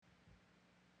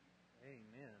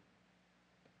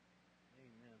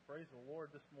Praise the Lord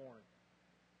this morning.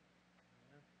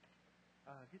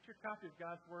 Get your copy of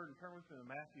God's Word and turn with me to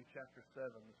Matthew chapter 7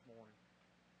 this morning.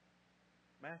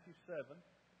 Matthew 7.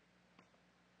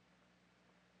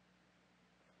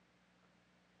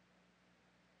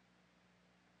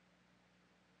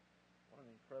 What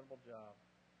an incredible job.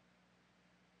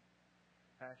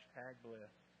 Hashtag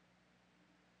blessed.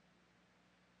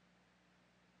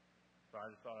 So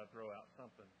I just thought I'd throw out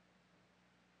something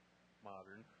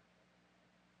modern.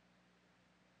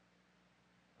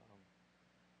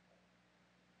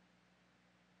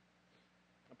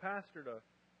 I pastored a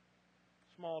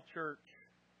small church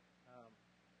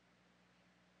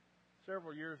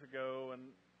several years ago,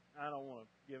 and I don't want to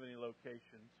give any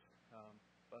locations,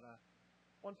 but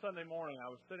one Sunday morning I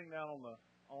was sitting down to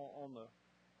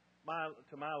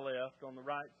my left on the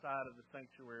right side of the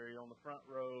sanctuary on the front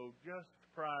row just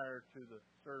prior to the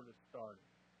service starting.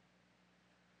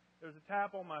 There was a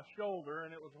tap on my shoulder,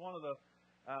 and it was one of the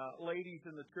ladies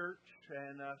in the church,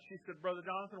 and she said, "Brother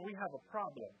Jonathan, we have a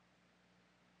problem."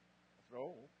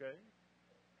 Oh, okay.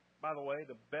 By the way,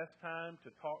 the best time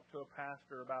to talk to a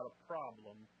pastor about a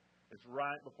problem is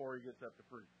right before he gets up to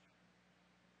preach.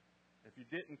 If you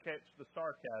didn't catch the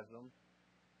sarcasm,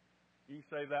 you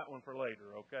save that one for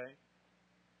later, okay?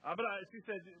 But she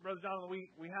said, "Brother Jonathan,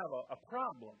 we have a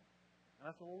problem." And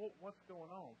I said, "Well, what's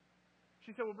going on?"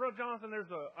 She said, "Well, Brother Jonathan,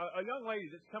 there's a young lady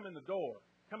that's come in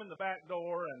the back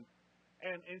door,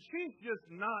 and she's just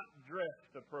not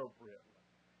dressed appropriately.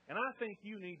 And I think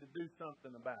you need to do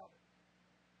something about it."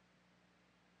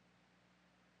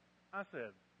 I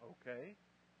said, "Okay.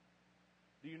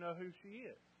 Do you know who she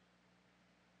is?"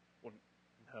 "Well,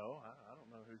 no, I don't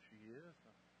know who she is."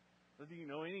 I said, "Do you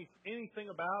know anything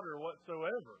about her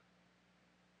whatsoever?"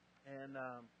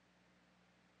 And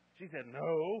she said,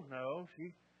 No.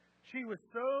 She was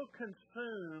so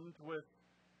consumed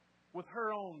with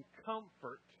her own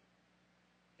comfort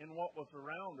in what was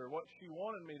around her. What she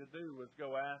wanted me to do was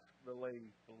go ask the lady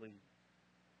to leave.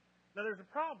 Now, there's a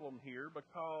problem here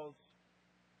because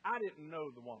I didn't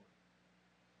know the woman.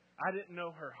 I didn't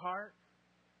know her heart.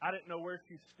 I didn't know where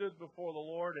she stood before the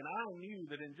Lord, and I knew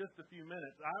that in just a few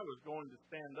minutes I was going to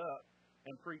stand up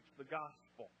and preach the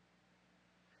gospel.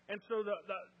 And so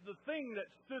the thing that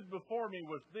stood before me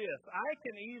was this: I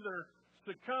can either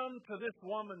succumb to this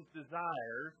woman's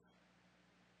desires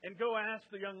and go ask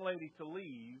the young lady to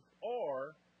leave,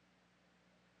 or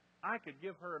I could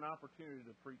give her an opportunity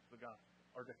to preach the gospel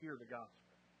or to hear the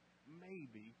gospel,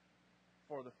 maybe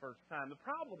for the first time. The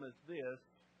problem is this: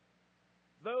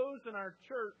 those in our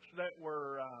church that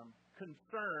were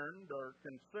concerned or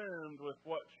consumed with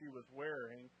what she was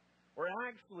wearing were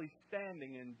actually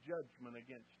standing in judgment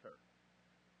against her.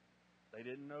 They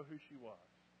didn't know who she was.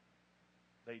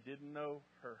 They didn't know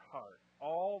her heart.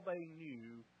 All they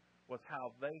knew was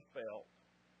how they felt,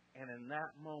 and in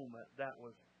that moment, that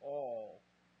was all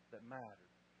that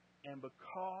mattered. And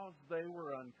because they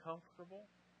were uncomfortable,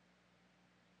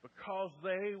 because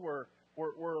they were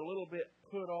a little bit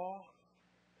put off,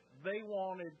 they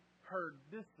wanted her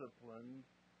disciplined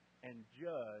and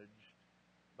judged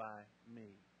by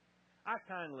me. I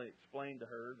kindly explained to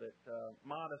her that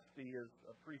modesty is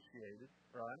appreciated,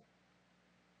 right?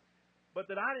 But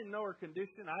that I didn't know her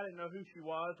condition, I didn't know who she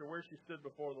was or where she stood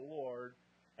before the Lord.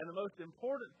 And the most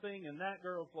important thing in that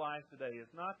girl's life today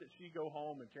is not that she go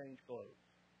home and change clothes.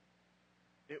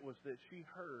 It was that she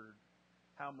heard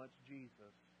how much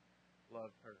Jesus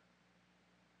loved her.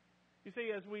 You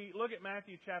see, as we look at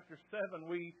Matthew chapter 7,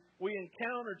 we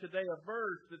encounter today a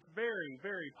verse that's very,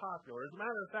 very popular. As a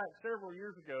matter of fact, several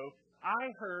years ago,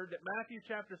 I heard that Matthew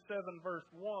chapter 7, verse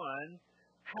 1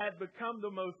 had become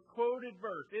the most quoted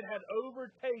verse. It had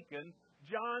overtaken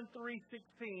John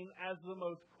 3:16 as the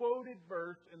most quoted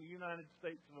verse in the United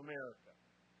States of America.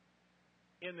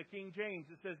 In the King James,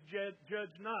 it says,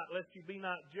 "Judge not, lest you be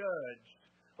not judged."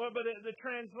 Well, but the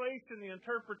translation, the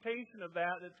interpretation of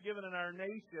that's given in our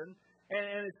nation,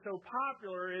 and it's so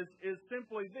popular, is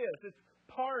simply this. It's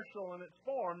partial in its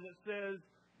form that says,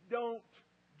 "Don't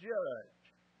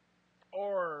judge,"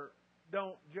 or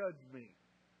 "Don't judge me."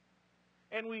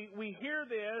 And we hear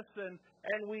this, and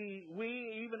we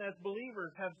even as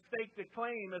believers have staked a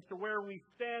claim as to where we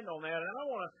stand on that. And I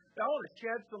want to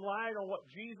shed some light on what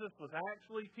Jesus was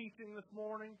actually teaching this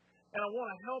morning, and I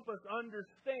want to help us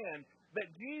understand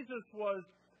that Jesus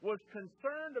was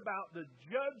concerned about the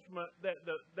judgment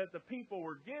that the people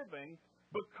were giving,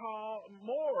 because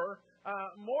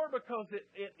because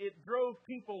it drove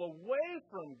people away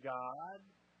from God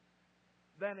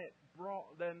than it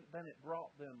brought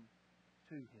them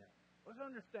to Him. Let's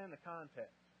understand the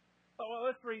context. Well,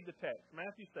 let's read the text.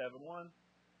 Matthew 7, 1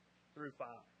 through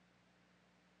 5.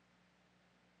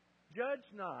 Judge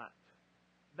not,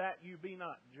 that you be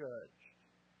not judged.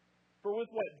 For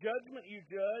with what judgment you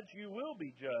judge, you will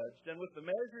be judged. And with the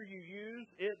measure you use,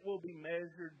 it will be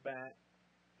measured back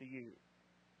to you.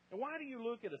 And why do you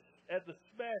look at the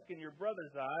speck in your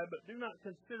brother's eye, but do not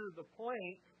consider the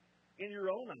plank in your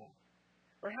own eye?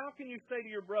 Or how can you say to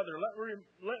your brother,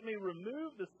 let me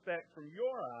remove the speck from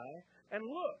your eye, and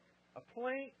look, a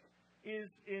plank is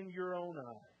in your own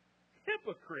eye?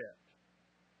 Hypocrite!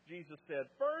 Jesus said,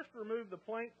 first remove the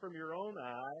plank from your own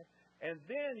eye, and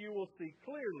then you will see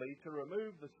clearly to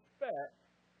remove the speck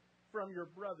from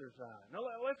your brother's eye. Now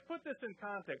let's put this in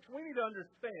context. We need to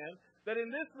understand that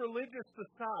in this religious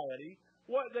society,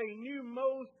 what they knew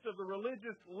most of the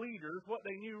religious leaders, what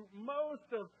they knew most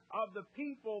of the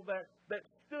people that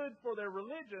stood for their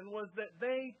religion was that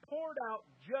they poured out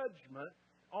judgment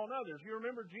on others. You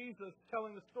remember Jesus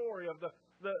telling the story of the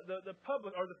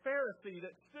public or the Pharisee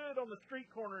that stood on the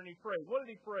street corner and he prayed. What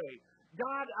did he pray?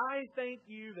 God, I thank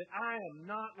you that I am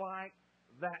not like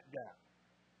that guy.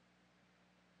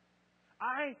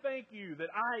 I thank you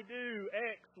that I do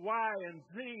X, Y, and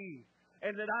Z,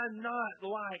 and that I'm not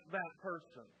like that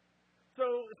person.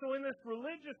 So in this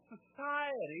religious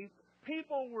society,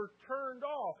 people were turned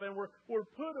off and were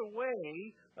put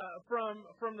away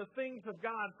from the things of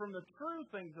God, from the true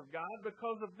things of God,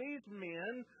 because of these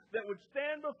men that would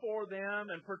stand before them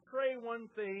and portray one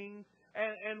thing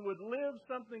and would live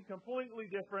something completely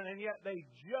different, and yet they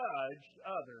judged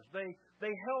others.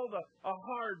 They held a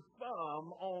hard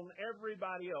thumb on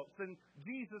everybody else, and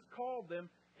Jesus called them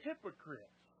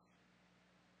hypocrites.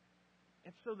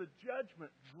 And so the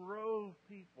judgment drove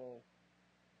people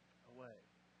away.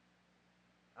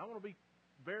 I want to be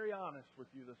very honest with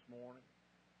you this morning.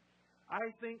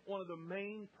 I think one of the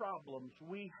main problems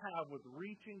we have with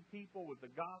reaching people with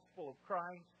the gospel of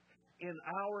Christ in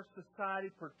our society,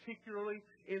 particularly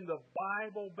in the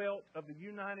Bible Belt of the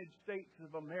United States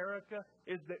of America,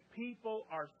 is that people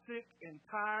are sick and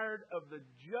tired of the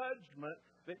judgment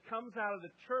that comes out of the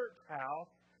church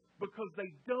house because they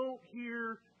don't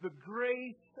hear the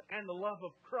grace and the love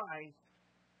of Christ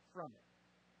from it.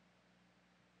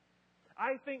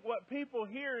 I think what people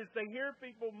hear is they hear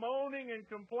people moaning and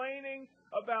complaining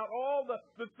about all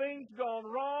the things gone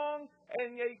wrong,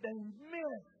 and they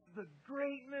miss the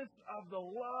greatness of the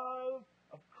love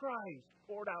of Christ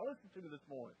poured out. Listen to me this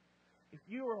morning. If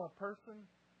you are a person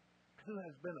who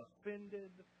has been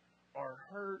offended or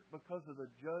hurt because of the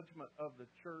judgment of the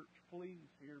church, please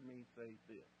hear me say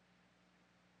this.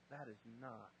 That is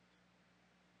not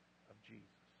of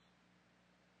Jesus.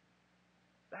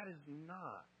 That is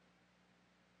not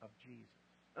of Jesus.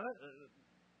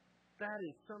 That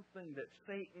is something that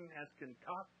Satan has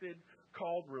concocted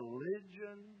called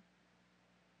religion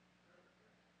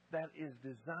that is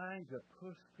designed to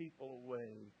push people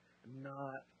away,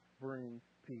 not bring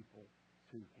people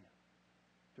to Him,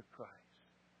 to Christ.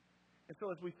 And so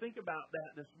as we think about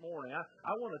that this morning,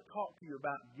 I want to talk to you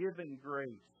about giving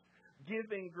grace.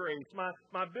 Giving grace.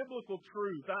 My biblical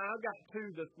truth, I've got two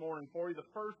this morning for you.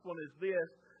 The first one is this.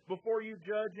 Before you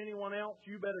judge anyone else,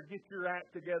 you better get your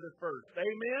act together first.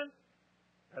 Amen?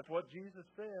 That's what Jesus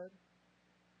said.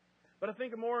 But I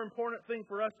think a more important thing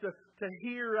for us to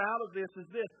hear out of this is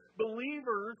this.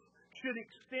 Believers should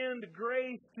extend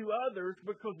grace to others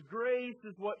because grace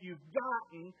is what you've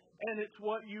gotten and it's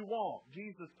what you want.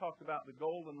 Jesus talked about the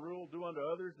golden rule, do unto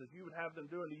others as you would have them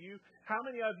do unto you. How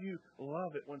many of you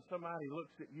love it when somebody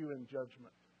looks at you in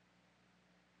judgment?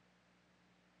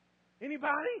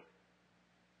 Anybody?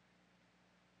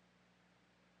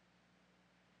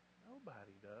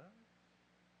 Nobody does.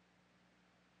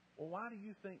 Well, why do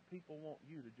you think people want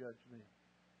you to judge them?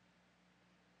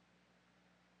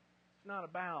 It's not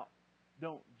about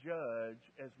don't judge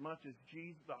as much as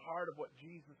Jesus. The heart of what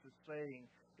Jesus is saying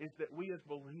is that we as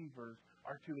believers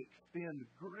are to extend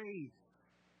grace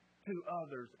to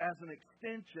others as an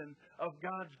extension of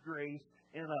God's grace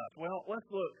in us. Well, let's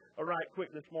look right quick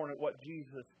this morning at what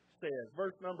Jesus says.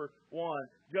 Verse number 1,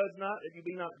 judge not that you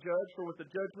be not judged, for with the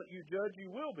judgment you judge, you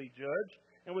will be judged,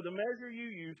 and with the measure you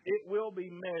use, it will be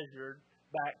measured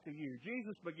back to you.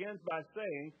 Jesus begins by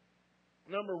saying,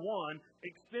 number 1,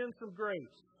 extend some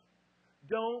grace.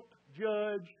 Don't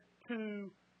judge too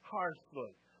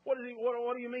harshly. What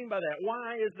do you mean by that?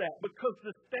 Why is that? Because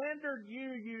the standard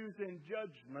you use in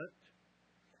judgment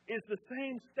is the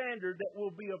same standard that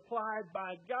will be applied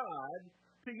by God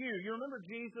to you. You remember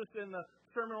Jesus in the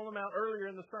Sermon on the Mount, earlier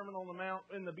in the Sermon on the Mount,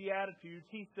 in the Beatitudes,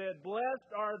 He said,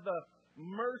 blessed are the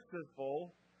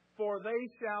merciful, for they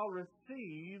shall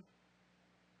receive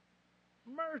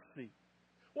mercy.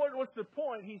 What's the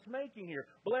point he's making here?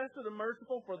 Blessed are the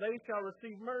merciful, for they shall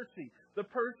receive mercy. The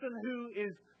person who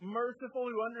is merciful,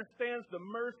 who understands the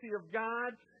mercy of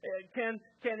God, can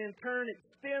in turn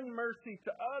extend mercy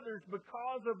to others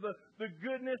because of the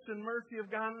goodness and mercy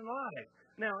of God in life.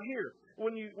 Now here,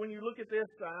 when you look at this,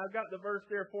 I've got the verse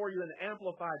there for you in the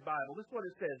Amplified Bible. This is what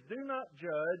it says. Do not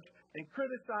judge and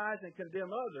criticize and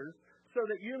condemn others, so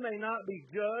that you may not be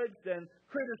judged and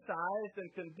criticized and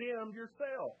condemned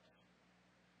yourselves.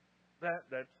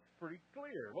 That's pretty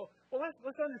clear. Well,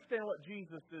 let's understand what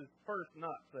Jesus is first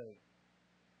not saying.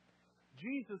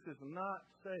 Jesus is not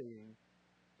saying,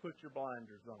 put your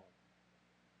blinders on.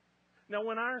 Now,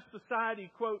 when our society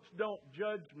quotes, don't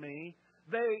judge me,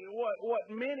 what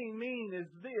many mean is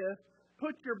this: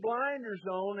 put your blinders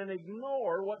on and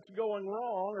ignore what's going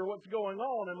wrong or what's going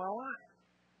on in my life.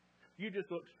 You just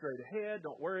look straight ahead.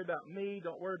 Don't worry about me.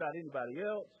 Don't worry about anybody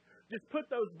else. Just put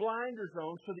those blinders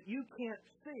on so that you can't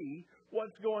see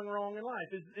what's going wrong in life.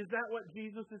 Is that what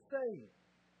Jesus is saying?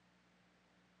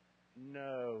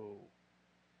 No.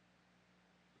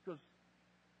 Because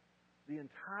the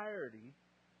entirety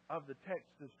of the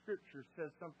text of Scripture says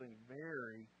something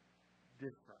very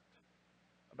different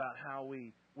about how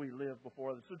we live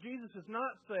before others. So Jesus is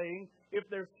not saying, if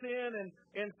there's sin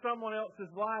in someone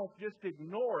else's life, just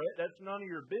ignore it. That's none of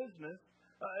your business.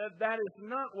 That is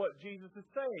not what Jesus is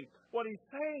saying. What He's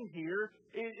saying here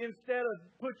is, instead of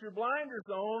put your blinders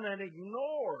on and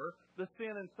ignore the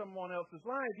sin in someone else's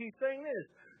life, He's saying this: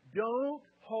 don't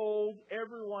hold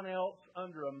everyone else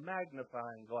under a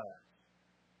magnifying glass.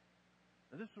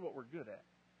 Now, this is what we're good at.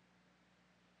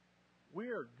 We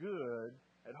are good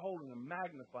at holding a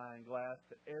magnifying glass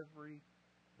to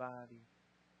everybody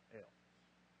else.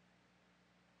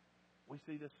 We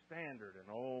see this standard, and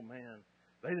oh man,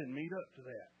 they didn't meet up to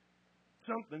that.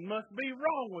 Something must be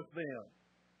wrong with them.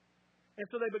 And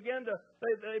so they begin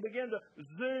to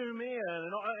zoom in,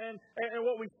 and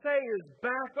what we say is,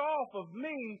 back off of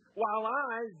me while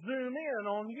I zoom in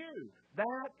on you.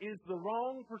 That is the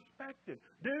wrong perspective.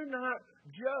 Do not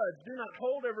judge. Do not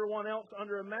hold everyone else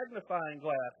under a magnifying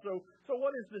glass. So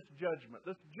what is this judgment?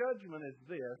 This judgment is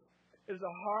this: it is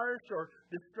a harsh or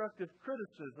destructive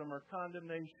criticism or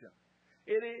condemnation.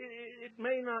 It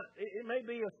may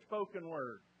be a spoken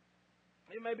word.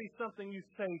 It may be something you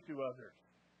say to others.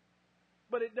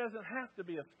 But it doesn't have to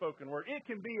be a spoken word. It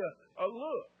can be a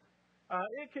look.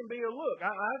 It can be a look.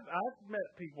 I've met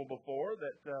people before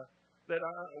that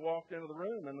I walked into the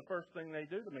room, and the first thing they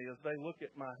do to me is they look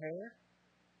at my hair,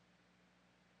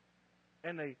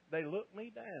 and they look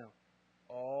me down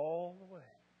all the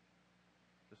way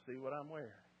to see what I'm wearing.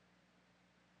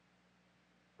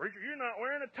 Preacher, you're not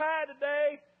wearing a tie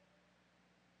today.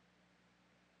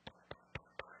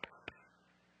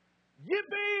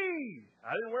 Yippee! I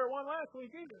didn't wear one last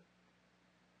week either.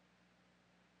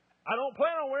 I don't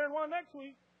plan on wearing one next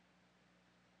week.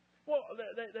 Well,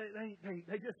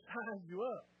 they just size you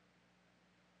up.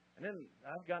 And then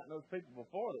I've gotten those people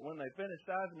before that when they finished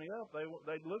sizing me up,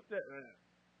 they looked at me.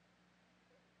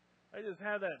 They just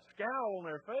had that scowl on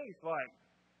their face like,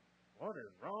 what is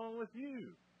wrong with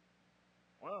you?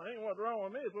 Well, it ain't what's wrong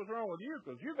with me, it's what's wrong with you,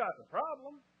 because you got the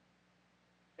problem.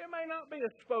 It may not be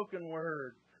a spoken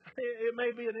word. It may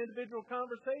be an individual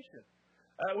conversation.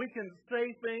 We can say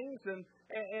things and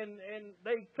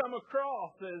they come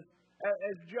across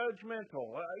as judgmental,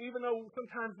 even though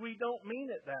sometimes we don't mean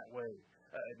it that way.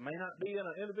 It may not be in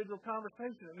an individual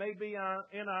conversation. It may be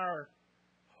in our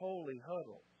holy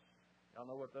huddles. Y'all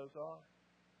know what those are?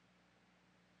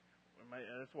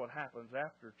 That's what happens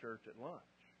after church at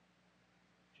lunch.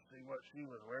 Did you see what she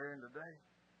was wearing today?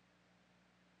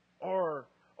 Or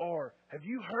have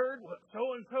you heard what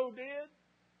so-and-so did?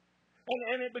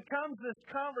 And it becomes this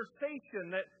conversation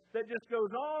that just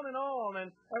goes on, and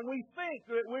we think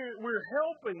that we're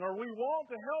helping or we want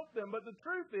to help them. But the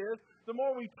truth is, the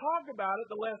more we talk about it,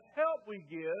 the less help we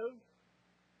give,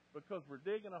 because we're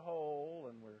digging a hole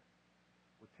and we're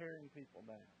tearing people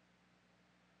down.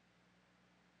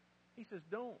 He says,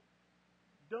 don't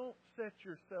set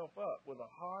yourself up with a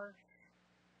harsh,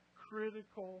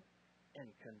 critical, and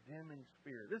condemning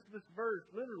spirit. This verse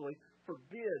literally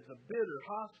forbids a bitter,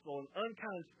 hostile, and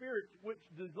unkind spirit which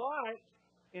delights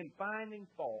in finding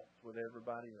faults with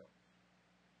everybody else.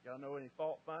 Y'all know any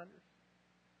fault finders?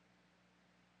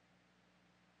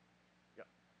 Yeah.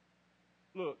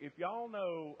 Look, if y'all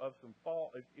know of some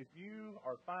fault, if you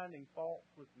are finding faults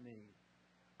with me,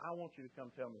 I want you to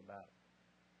come tell me about it.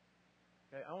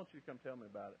 Okay, I want you to come tell me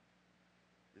about it.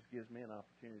 This gives me an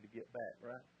opportunity to get back,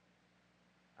 right?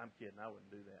 I'm kidding. I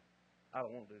wouldn't do that. I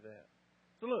don't want to do that.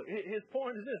 So look, his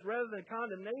point is this: rather than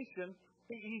condemnation,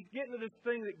 He's getting to this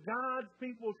thing that God's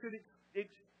people should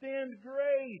extend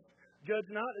grace. Judge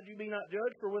not that you be not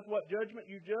judged, for with what judgment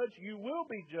you judge, you will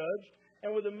be judged.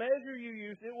 And with the measure you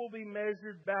use, it will be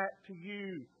measured back to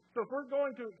you. So if we're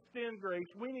going to extend grace,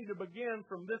 we need to begin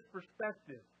from this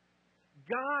perspective.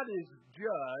 God is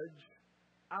judge,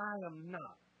 I am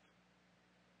not.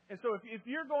 And so if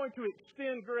you're going to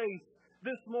extend grace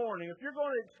this morning, if you're going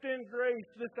to extend grace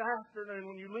this afternoon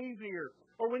when you leave here,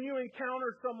 or when you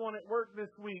encounter someone at work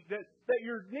this week that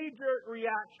your knee-jerk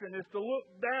reaction is to look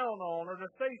down on or to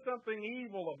say something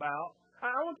evil about,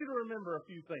 I want you to remember a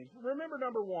few things. Remember,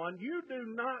 number one, you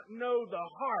do not know the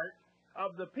heart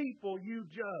of the people you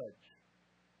judge.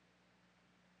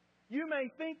 You may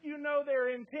think you know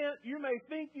their intent. You may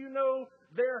think you know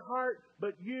their heart,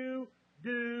 but you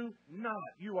do not.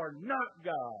 You are not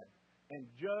God, and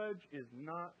judge is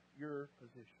not your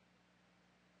position.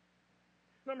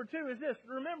 Number two is this.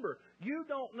 Remember, you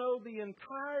don't know the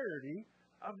entirety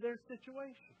of their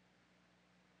situation.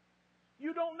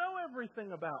 You don't know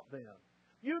everything about them.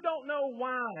 You don't know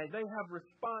why they have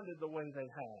responded the way they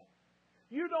have.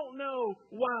 You don't know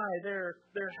why they're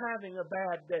having a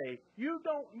bad day. You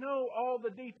don't know all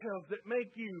the details that make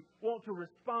you want to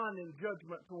respond in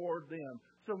judgment toward them.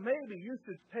 So maybe you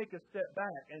should take a step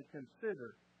back and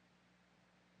consider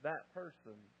that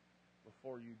person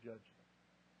before you judge them.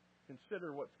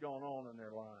 Consider what's going on in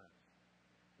their lives.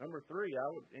 Number three, I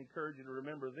would encourage you to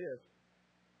remember this.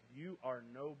 You are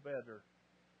no better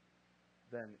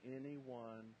than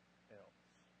anyone else.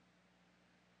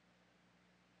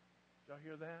 Did y'all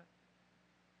hear that?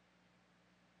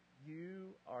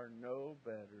 You are no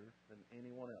better than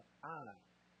anyone else.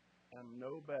 I am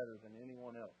no better than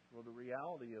anyone else. Well, the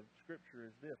reality of Scripture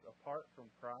is this. Apart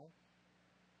from Christ,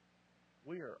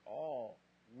 we are all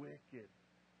wicked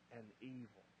and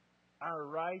evil.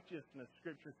 Our righteousness,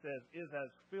 Scripture says, is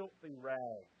as filthy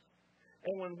rags.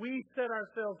 And when we set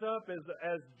ourselves up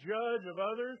as judge of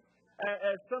others,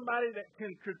 as somebody that can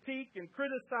critique and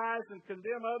criticize and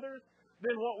condemn others,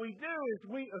 then what we do is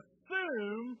we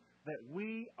assume that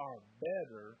we are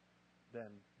better than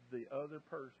the other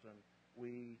person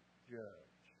we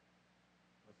judge.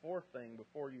 The fourth thing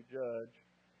before you judge,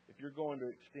 if you're going to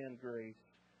extend grace,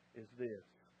 is this.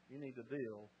 You need to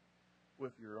deal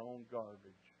with your own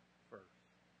garbage first.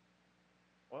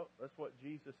 Well, that's what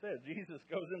Jesus said. Jesus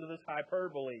goes into this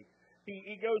hyperbole.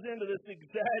 He goes into this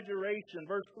exaggeration.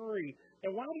 Verse 3,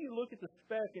 and why do you look at the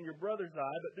speck in your brother's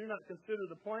eye, but do not consider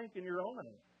the plank in your own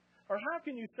eye? Or how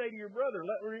can you say to your brother,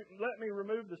 let me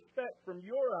remove the speck from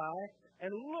your eye,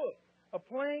 and look, a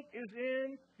plank is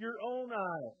in your own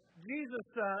eye. Jesus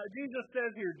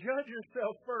says here, judge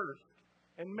yourself first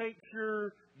and make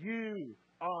sure you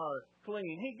are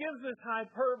clean. He gives this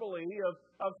hyperbole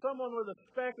of someone with a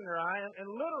speck in their eye and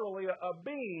literally a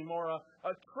beam or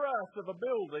a truss of a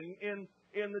building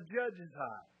in the judge's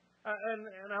eye.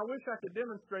 And I wish I could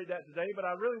demonstrate that today, but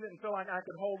I really didn't feel like I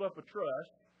could hold up a truss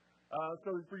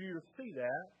so for you to see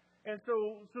that. And so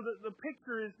the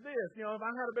picture is this. You know, if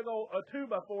I had a big old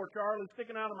 2x4, Charlie,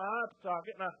 sticking out of my eye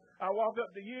socket, and I walk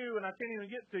up to you and I can't even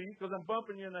get to you because I'm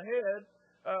bumping you in the head,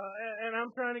 and I'm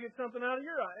trying to get something out of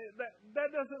your eye. That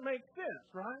doesn't make sense,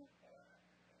 right?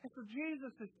 And so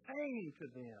Jesus is saying to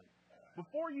them,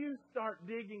 before you start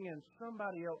digging in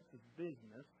somebody else's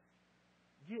business,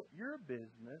 get your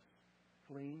business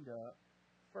cleaned up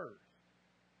first.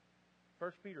 1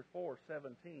 Peter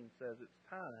 4:17 says it's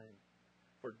time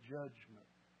for judgment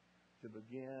to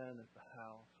begin at the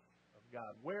house of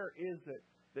God. Where is it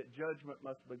that judgment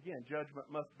must begin? Judgment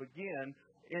must begin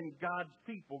in God's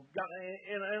people,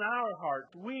 in our hearts.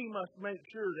 We must make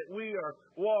sure that we are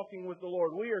walking with the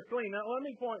Lord. We are clean. Now, let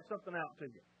me point something out to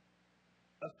you.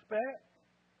 A speck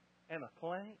and a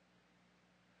plank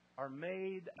are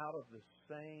made out of the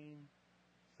same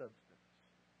substance.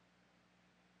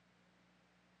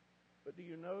 But do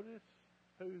you notice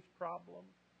whose problem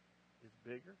is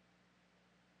bigger?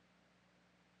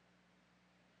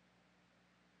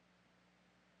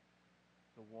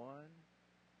 The one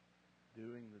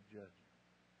doing the judging.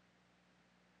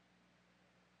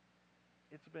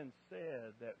 It's been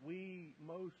said that we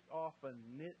most often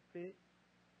nitpick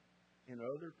in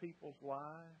other people's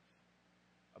lives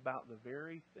about the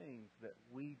very things that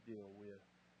we deal with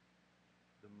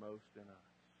the most in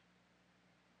us.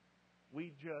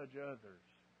 We judge others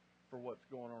for what's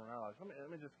going on in our lives.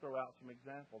 Let me just throw out some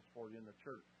examples for you in the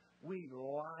church. We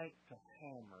like to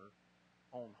hammer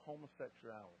on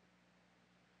homosexuality.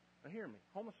 Now hear me.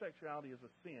 Homosexuality is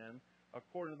a sin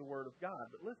according to the Word of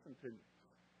God. But listen to me.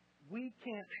 We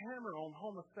can't hammer on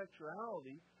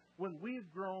homosexuality when we've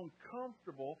grown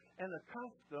comfortable and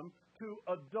accustomed to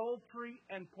adultery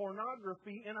and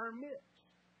pornography in our midst.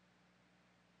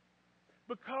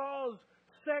 Because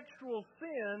sexual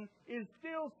sin is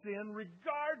still sin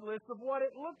regardless of what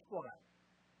it looks like,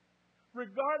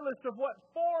 regardless of what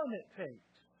form it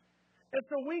takes. And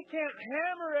so we can't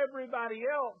hammer everybody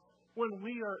else when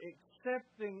we are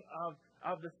accepting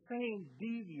of the same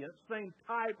deviance, same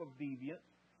type of deviance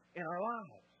in our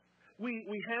lives.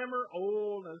 We hammer,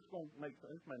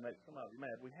 this may make some of you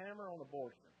mad. We hammer on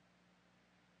abortion.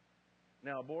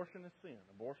 Now, abortion is sin.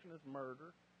 Abortion is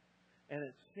murder, and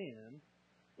it's sin.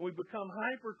 We become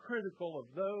hypercritical of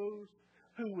those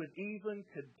who would even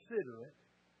consider it.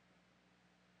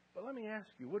 But let me ask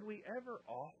you, would we ever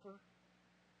offer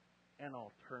an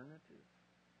alternative?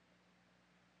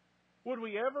 Would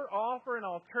we ever offer an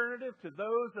alternative to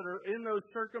those that are in those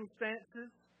circumstances?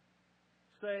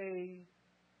 Say,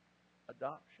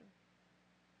 adoption.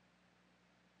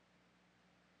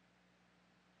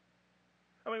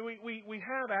 I mean, we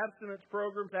have abstinence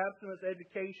programs, abstinence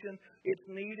education. It's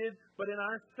needed, but in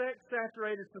our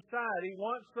sex-saturated society,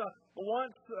 once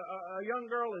a young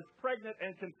girl is pregnant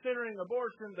and considering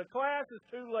abortion, the class is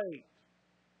too late.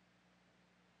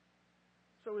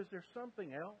 So is there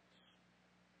something else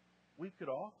we could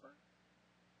offer,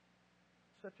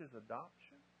 such as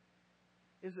adoption?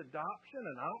 Is adoption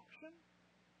an option?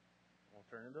 I'll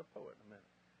turn into a poet in a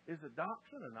minute. Is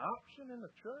adoption an option in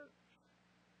the church?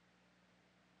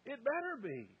 It better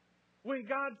be. When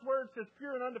God's Word says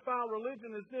pure and undefiled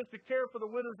religion is this, to care for the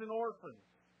widows and orphans.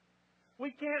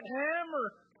 We can't hammer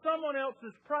someone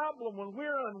else's problem when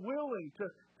we're unwilling to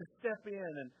step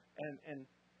in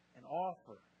and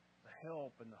offer the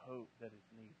help and the hope that is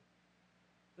needed.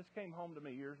 This came home to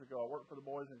me years ago. I worked for the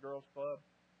Boys and Girls Club.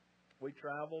 We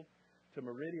traveled to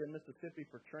Meridian, Mississippi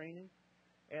for training.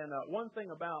 And one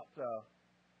thing about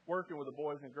working with the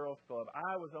Boys and Girls Club,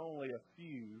 I was only a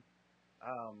few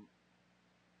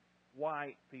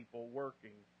white people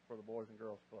working for the Boys and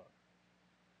Girls Club.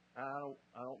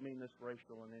 I don't mean this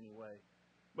racial in any way.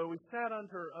 But we sat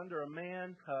under a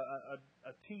man,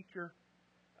 a teacher,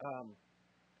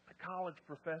 a college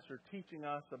professor teaching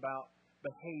us about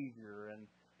behavior and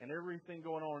everything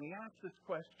going on. And he asked this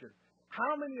question: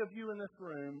 how many of you in this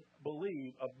room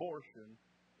believe abortion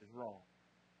is wrong?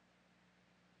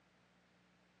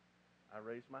 I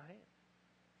raised my hand,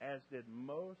 as did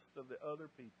most of the other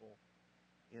people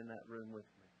in that room with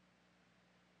me.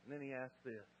 And then he asked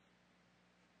this: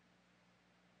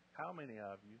 how many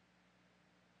of you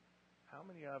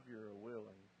are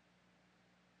willing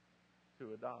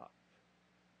to adopt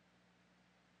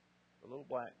the little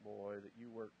black boy that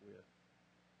you work with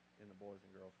in the Boys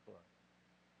and Girls Club,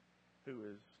 who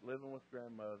is living with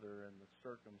grandmother, and the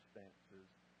circumstances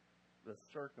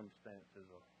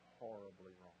are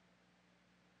horribly wrong?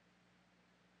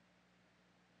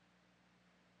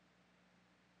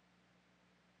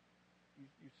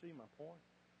 You see my point?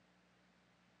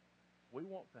 We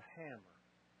want to hammer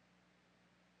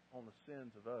on the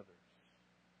sins of others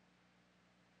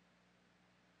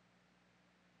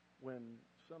when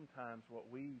sometimes what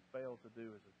we fail to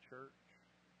do as a church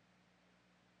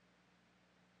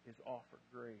is offer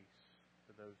grace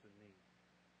to those in need.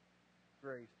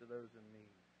 Grace to those in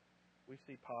need. We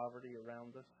see poverty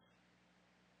around us,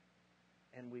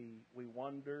 and we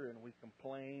wonder and we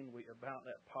complain about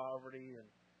that poverty, and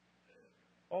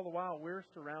all the while we're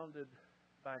surrounded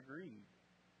by greed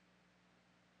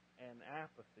and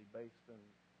apathy based on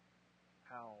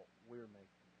how we're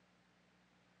making it.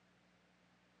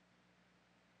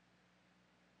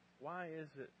 Why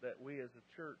is it that we as a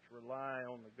church rely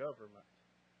on the government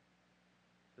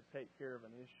to take care of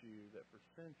an issue that for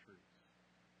centuries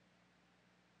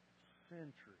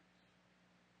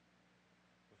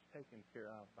was taken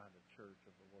care of by the church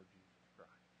of the Lord Jesus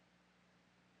Christ?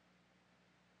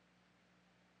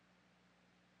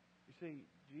 You see,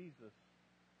 Jesus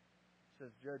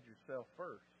says, judge yourself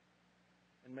first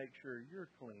and make sure you're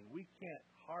clean. We can't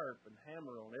harp and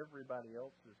hammer on everybody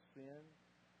else's sin,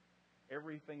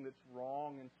 everything that's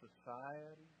wrong in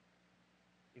society,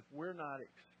 if we're not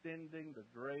extending the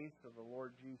grace of the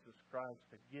Lord Jesus Christ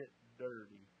to get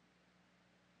dirty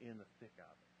in the thick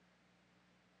of it.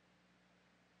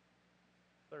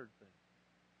 Third thing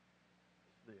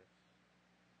is this: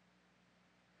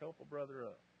 help a brother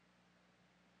up.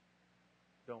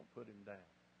 Don't put him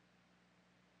down.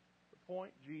 The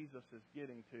point Jesus is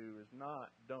getting to is not,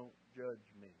 don't judge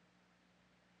me.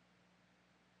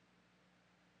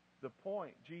 The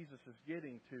point Jesus is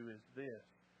getting to is this: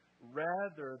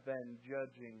 rather than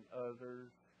judging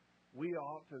others, we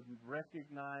ought to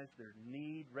recognize their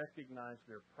need, recognize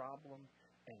their problem,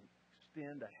 and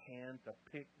extend a hand to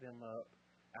pick them up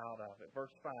out of it.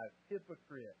 Verse 5,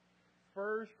 hypocrite.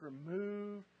 First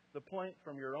remove the plank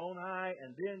from your own eye,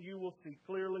 and then you will see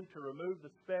clearly to remove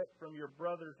the speck from your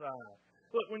brother's eye.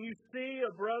 Look, when you see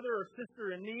a brother or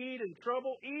sister in need and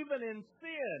trouble, even in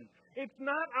sin, it's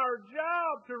not our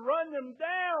job to run them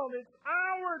down. It's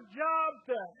our job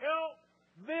to help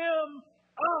them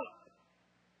up.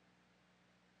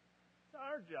 It's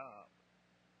our job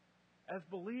as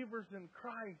believers in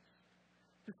Christ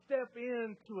to step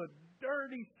into a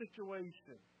dirty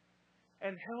situation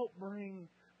and help bring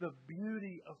the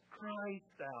beauty of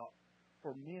Christ out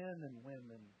for men and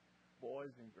women,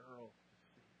 boys and girls to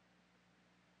see.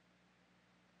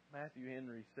 Matthew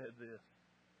Henry said this.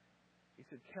 He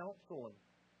said, counsel him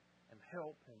and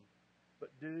help him, but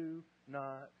do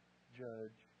not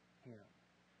judge him.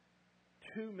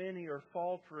 Too many are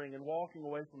faltering and walking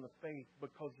away from the faith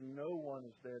because no one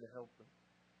is there to help them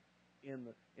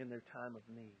in their time of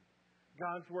need.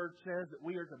 God's Word says that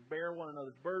we are to bear one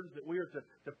another's burdens, that we are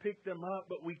to pick them up,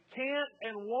 but we can't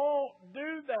and won't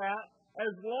do that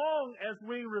as long as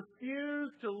we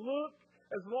refuse to look,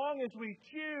 as long as we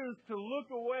choose to look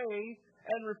away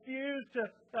and refuse to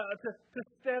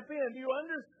step in. Do you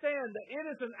understand that it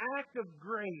is an act of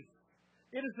grace?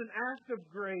 It is an act of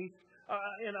grace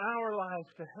in our lives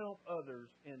to help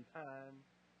others in time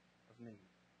of need.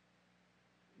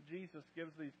 Jesus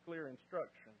gives these clear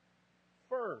instructions.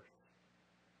 First,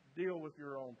 deal with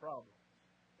your own problems.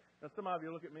 Now, some of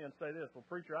you look at me and say this, well,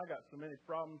 preacher, I got so many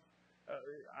problems,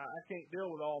 I can't deal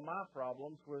with all my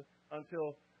problems or I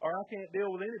can't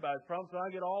deal with anybody's problems, so I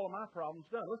get all of my problems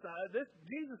done. Listen,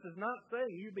 Jesus is not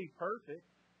saying you be perfect.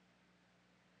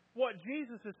 What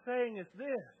Jesus is saying is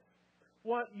this.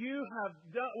 What you have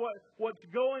done, what's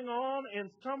going on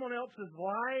in someone else's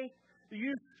life,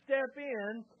 you step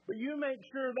in, but you make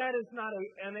sure that is not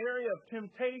an area of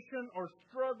temptation or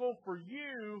struggle for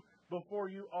you before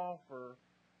you offer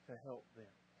to help them.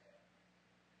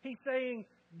 He's saying,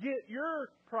 get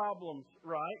your problems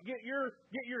right, get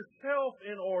yourself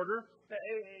in order,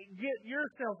 get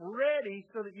yourself ready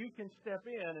so that you can step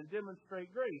in and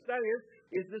demonstrate grace. That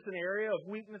is this an area of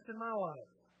weakness in my life?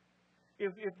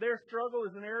 If their struggle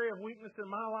is an area of weakness in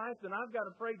my life, then I've got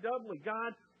to pray doubly.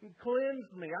 God, cleanse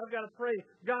me. I've got to pray,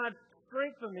 God,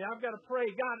 strengthen me. I've got to pray,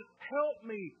 God, help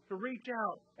me to reach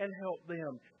out and help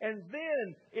them. And then,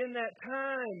 in that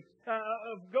time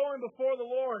of going before the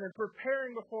Lord and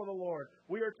preparing before the Lord,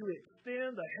 we are to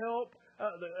extend the help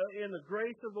in the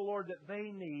grace of the Lord that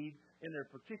they need in their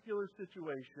particular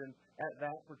situation at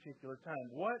that particular time.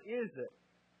 What is it?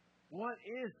 What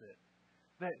is it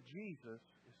that Jesus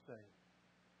is saying?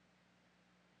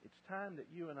 It's time that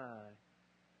you and I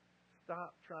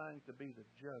stop trying to be the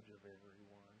judge of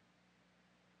everyone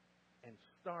and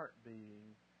start being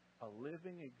a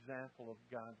living example of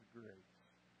God's grace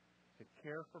to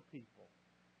care for people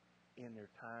in their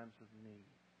times of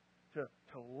need, to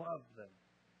love them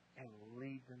and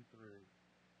lead them through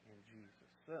in Jesus.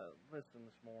 Listen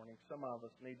this morning, some of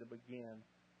us need to begin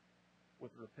with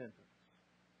repentance.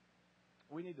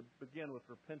 We need to begin with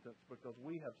repentance because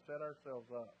we have set ourselves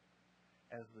up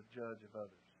as the judge of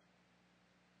others.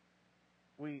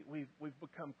 We've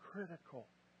become critical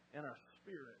in our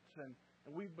spirits, and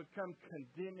we've become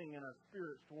condemning in our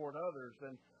spirits toward others,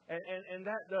 and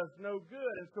that does no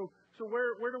good. And so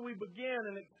where do we begin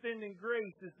in extending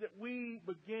grace? Is that we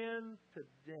begin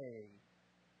today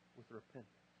with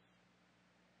repentance.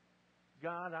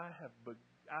 God, I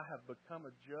have become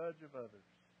a judge of others,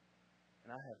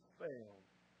 and I have failed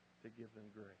to give them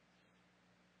grace.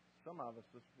 Some of us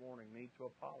this morning need to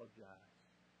apologize.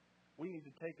 We need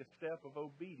to take a step of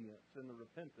obedience in the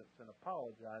repentance and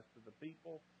apologize to the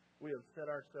people we have set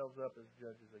ourselves up as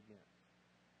judges against.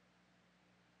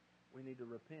 We need to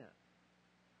repent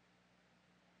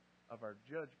of our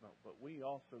judgment, but we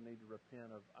also need to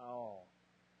repent of all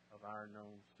of our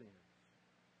known sins.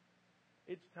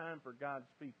 It's time for God's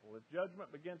people. If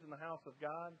judgment begins in the house of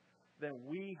God, then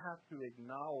we have to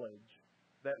acknowledge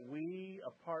that we,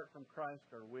 apart from Christ,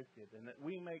 are wicked, and that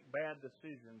we make bad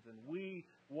decisions, and we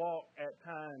walk at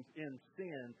times in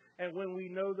sin. And when we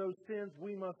know those sins,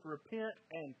 we must repent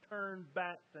and turn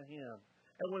back to Him.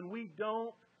 And when we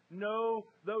don't know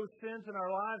those sins in our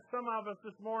lives, some of us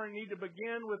this morning need to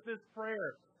begin with this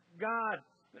prayer. God,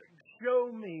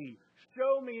 show me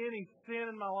any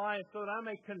sin in my life so that I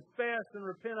may confess and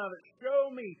repent of it. Show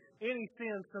me any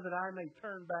sin so that I may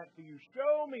turn back to you.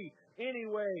 Show me any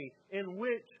way in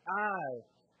which I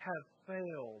have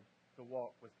failed to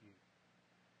walk with you.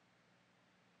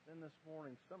 Then this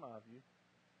morning, some of you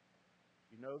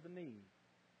know the need.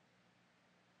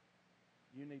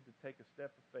 You need to take a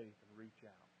step of faith and reach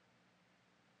out.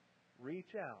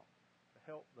 Reach out to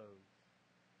help those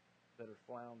that are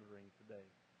floundering today.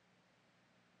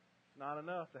 It's not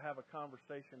enough to have a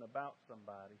conversation about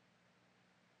somebody.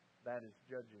 That is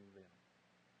judging them.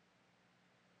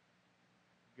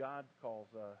 God calls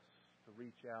us to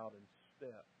reach out and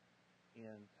step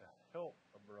in to help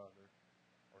a brother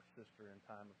or sister in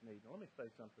time of need. Now, let me say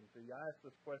something to you. I asked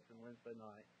this question Wednesday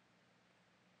night.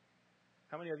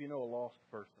 How many of you know a lost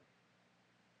person?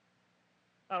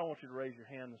 I don't want you to raise your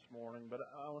hand this morning, but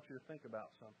I want you to think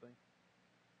about something.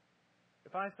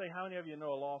 If I say, how many of you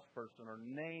know a lost person, or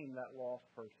name that lost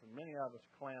person, many of us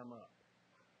clam up.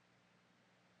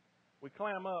 We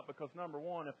clam up because, number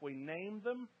one, if we name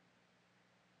them,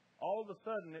 all of a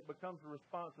sudden it becomes a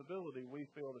responsibility we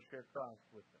feel to share Christ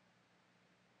with them.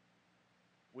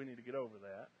 We need to get over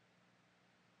that.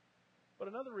 But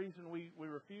another reason we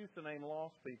refuse to name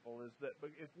lost people is that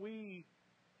if we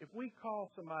call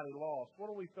somebody lost, what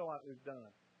do we feel like we've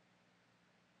done?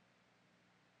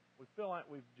 We feel like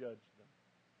we've judged them.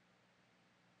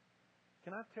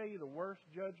 Can I tell you the worst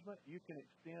judgment you can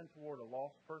extend toward a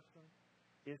lost person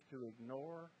is to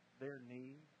ignore their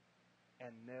need and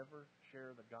never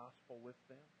share the gospel with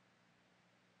them?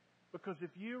 Because if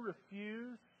you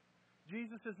refuse,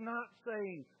 Jesus is not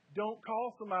saying, don't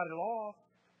call somebody lost.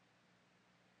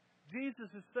 Jesus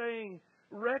is saying,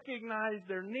 recognize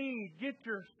their need, get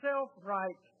yourself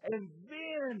right, and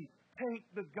then take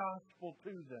the gospel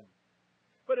to them.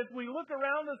 But if we look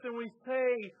around us and we say,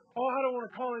 oh, I don't want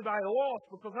to call anybody lost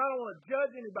because I don't want to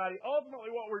judge anybody,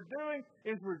 ultimately what we're doing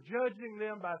is we're judging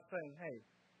them by saying, hey,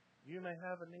 you may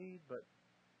have a need, but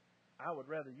I would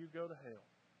rather you go to hell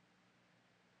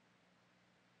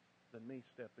than me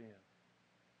step in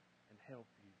and help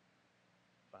you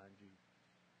find Jesus.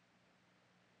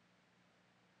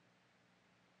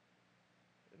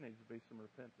 There needs to be some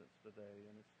repentance today,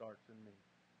 and it starts in me.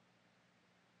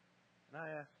 And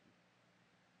I ask you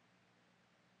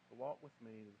to walk with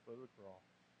me to the foot of the cross.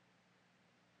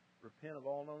 Repent of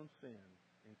all known sins,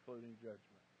 including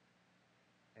judgment.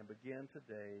 And begin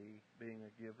today being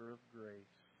a giver of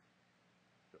grace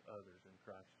to others in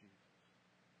Christ Jesus.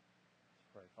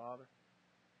 Let's pray. Father,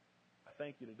 I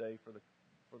thank you today for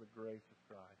the grace of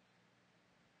Christ.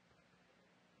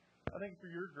 I thank you for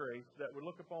your grace that would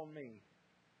look upon me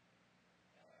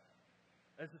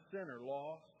as a sinner,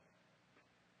 lost,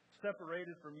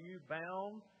 separated from you,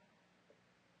 bound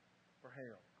for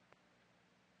hell.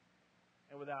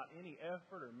 And without any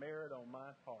effort or merit on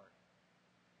my part,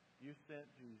 you sent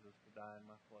Jesus to die in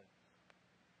my place.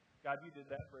 God, you did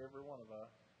that for every one of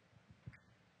us.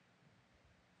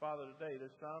 Father, today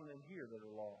there's some in here that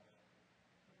are lost.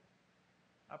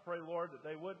 I pray, Lord, that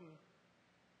they wouldn't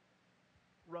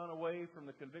run away from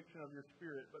the conviction of your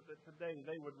Spirit, but that today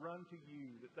they would run to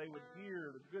you, that they would hear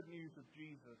the good news of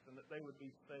Jesus, and that they would be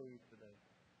saved today.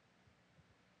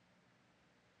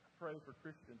 I pray for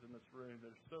Christians in this room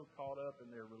that are so caught up in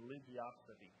their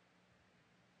religiosity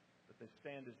that they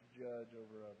stand as judge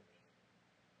over others.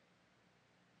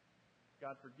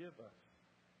 God, forgive us.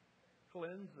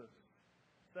 Cleanse us.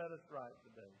 Set us right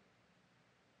today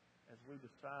as we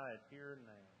decide here and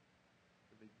now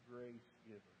to be grace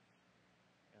givers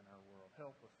in our world.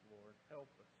 Help us, Lord.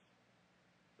 Help us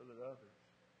so that others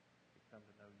can come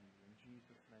to know you. In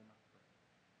Jesus' name I pray.